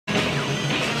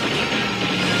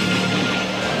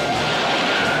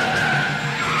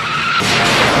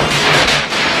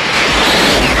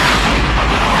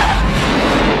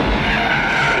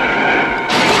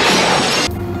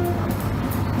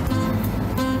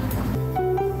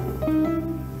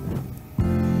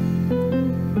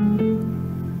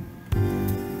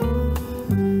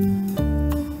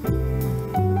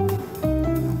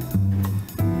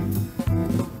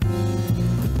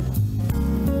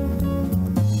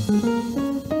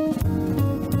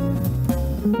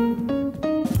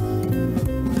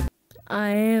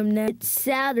now. It's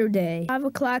Saturday, 5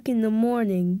 o'clock in the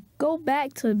morning. Go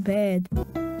back to bed.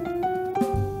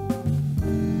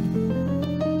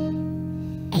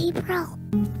 April.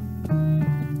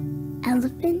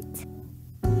 Elephant.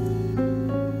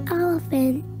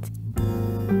 Elephant.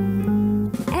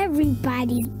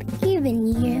 Everybody's hearing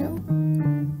you.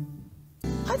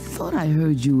 I thought I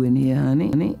heard you in here,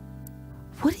 honey.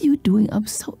 What are you doing up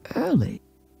so early?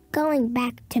 Going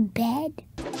back to bed.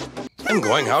 I'm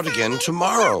going out again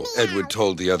tomorrow, Edward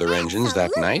told the other engines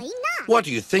that night. What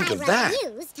do you think of that?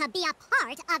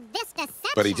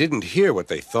 But he didn't hear what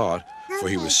they thought, for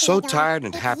he was so tired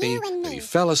and happy that he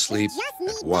fell asleep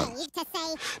at once.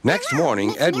 Next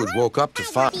morning, Edward woke up to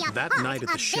find... That night at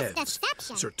the sheds,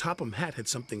 Sir Topham Hatt had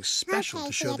something special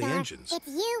to show the engines.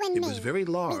 It was very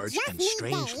large and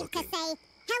strange looking.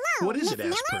 What is it?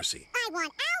 Asked Percy.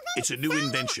 It's a new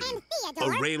invention,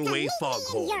 a railway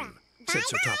foghorn, said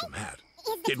Sir Topham Hatt.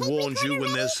 It warns you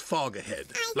when there's fog ahead,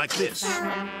 like this.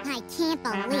 I can't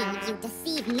believe you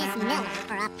deceived Miss Miller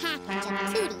for a package of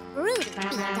Tutti Frutti,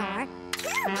 Theodore. 2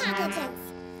 packages!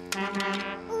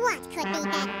 What could be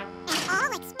better? An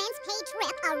all-expense-paid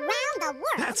trip around the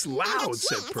world. That's loud,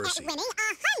 said Percy.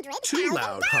 Too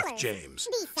loud, huffed James.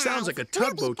 Sounds like a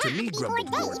tugboat to me,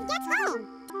 grumbled Gordon.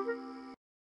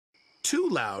 Too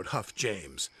loud, huffed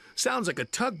James. Sounds like a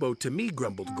tugboat to me,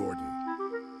 grumbled Gordon.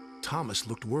 Thomas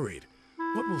looked worried.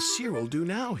 What will Cyril do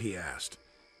now, he asked.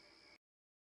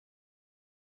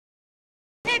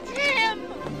 It's him!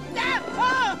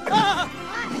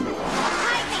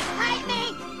 Hide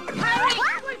me! Hurry!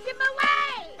 Push him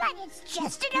away! But it's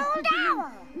just an old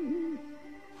owl.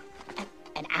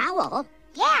 An owl?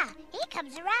 Yeah, he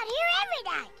comes around here every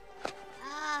night.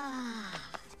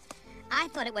 I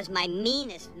thought it was my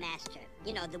meanest master.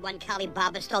 You know, the one Kali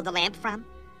Baba stole the lamp from?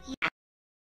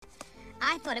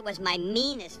 I thought it was my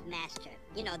meanest master.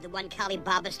 You know, the one Kali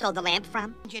Baba stole the lamp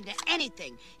from? Into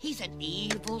anything. He's an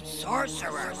evil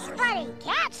sorcerer. But he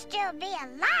can't still be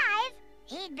alive.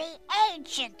 He'd be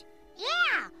ancient.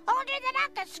 Yeah, older than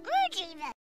Uncle Scrooge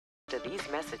even. To these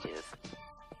messages.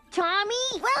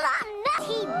 Tommy? Well, I'm not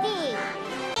TV.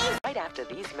 Right after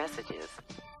these messages.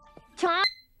 Tom?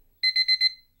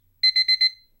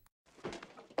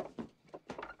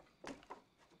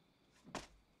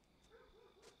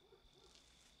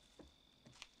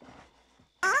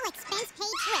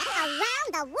 All-expense-paid trip around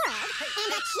the world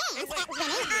and a chance at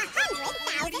winning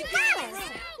 $100,000.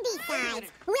 Besides,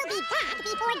 we'll be back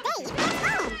before Dave gets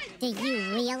home. Do you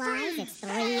realize it's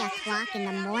 3 o'clock in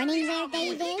the morning where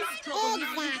Dave is? Exactly. He'll be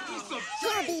perfect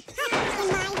in my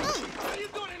bed. What are you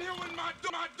doing in here with my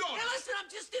daughter? Hey, listen, I'm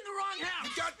just in the wrong house.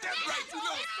 You got that right, you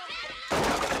know.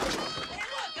 Hey,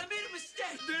 look, I made a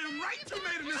mistake. Damn right you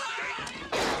made a mistake.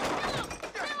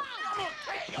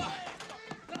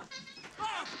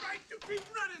 Keep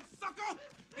running, sucker!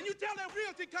 And you tell that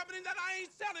realty company that I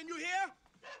ain't selling, you hear?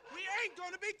 We ain't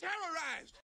gonna be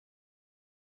terrorized!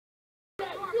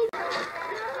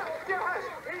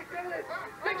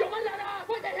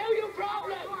 What the hell you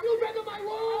problem? You breaking my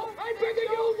wall! I'm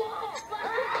breaking your wall!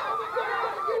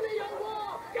 Give me your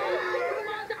wall!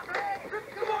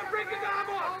 Come on, break it down,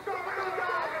 boy! We're gonna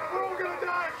die! We're all gonna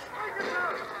die! Break it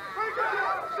down! Break it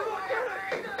down! Come on, get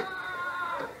it!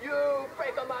 You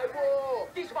break my wall!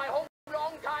 This is my home.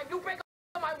 Long time. You break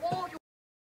my wall, you...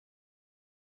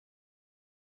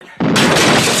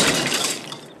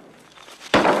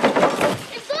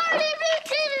 It's already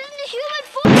mutated into human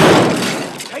form!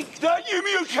 Take that, you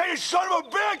mutated son of a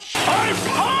bitch! I'm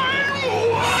fine!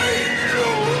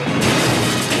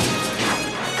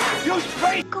 You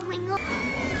straight... Going on?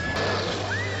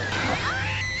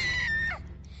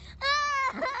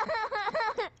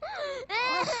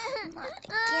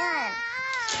 Again.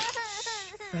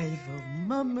 Favor,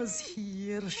 Mama's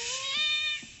here.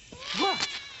 Shh.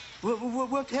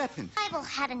 What happened? Bible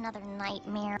had another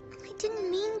nightmare. I didn't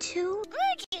mean to.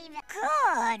 Scrooge even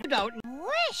could. You don't...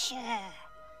 Wisher.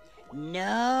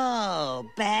 No,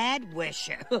 bad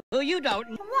wisher. You don't...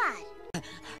 What?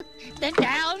 Then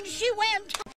down she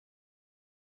went.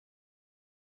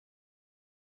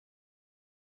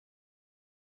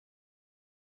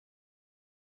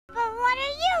 But what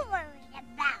are you worried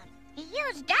about? He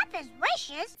used up his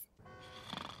wishes.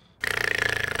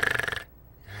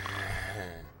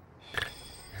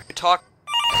 Talk.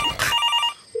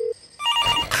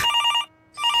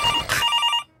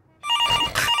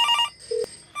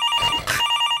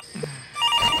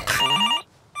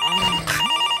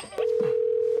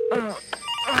 Hello,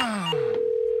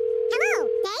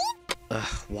 Dave?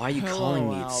 Why are you calling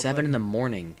me? It's 7 in the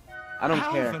morning. I don't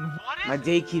care. My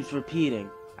day keeps repeating.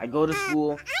 I go to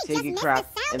school, take a crap,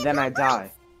 and then I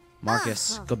die.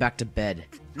 Marcus, go back to bed.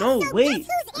 No, So wait. guess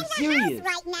who's I'm in the serious. house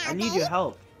right now, I need your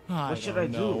help. I What should I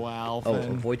do? Oh,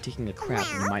 avoid taking a crap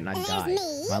and you might not die.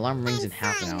 My alarm rings in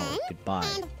half an hour. Goodbye.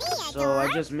 So I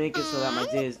just make it so that my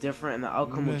day is different and the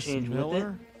outcome will Miss change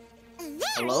Miller? with it?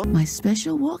 Hello? My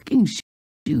special walking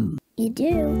shoes. You do?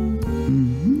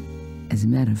 Mm-hmm. As a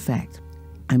matter of fact,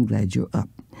 I'm glad you're up.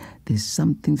 There's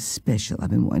something special I've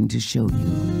been wanting to show you.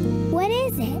 What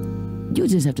is it? You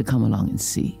just have to come along and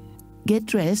see. Get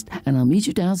dressed, and I'll meet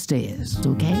you downstairs,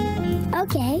 okay?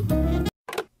 Okay.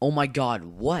 Oh my god,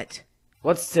 what?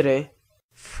 What's today?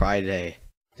 Friday.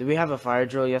 Did we have a fire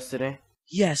drill yesterday?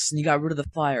 Yes, and you got rid of the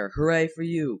fire. Hooray for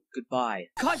you. Goodbye.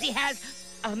 Because he has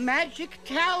a magic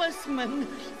talisman.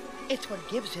 It's what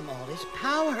gives him all his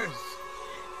powers.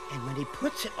 And when he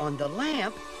puts it on the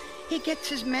lamp, he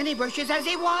gets as many wishes as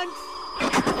he wants.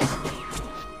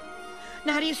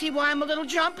 Now do you see why I'm a little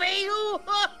jumpy?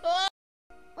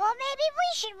 Well, maybe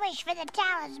we should wish for the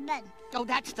talisman. Oh,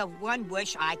 that's the one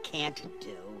wish I can't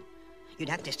do. You'd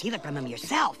have to steal it from him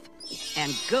yourself.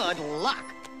 And good luck.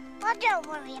 Well, don't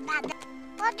worry about that.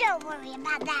 Well, don't worry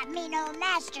about that mean old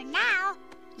master now.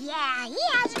 Yeah, he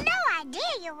has no idea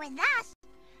you're with us.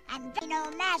 And mean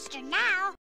old master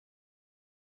now.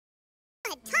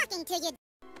 I'm talking to you.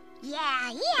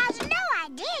 Yeah, he has no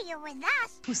idea you're with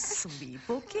us. To sleep,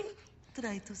 okay?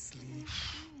 Try to sleep.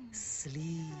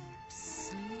 Sleep,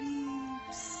 sleep,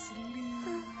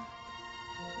 sleep.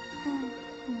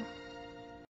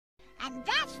 And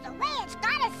that's the way it's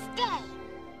gotta stay.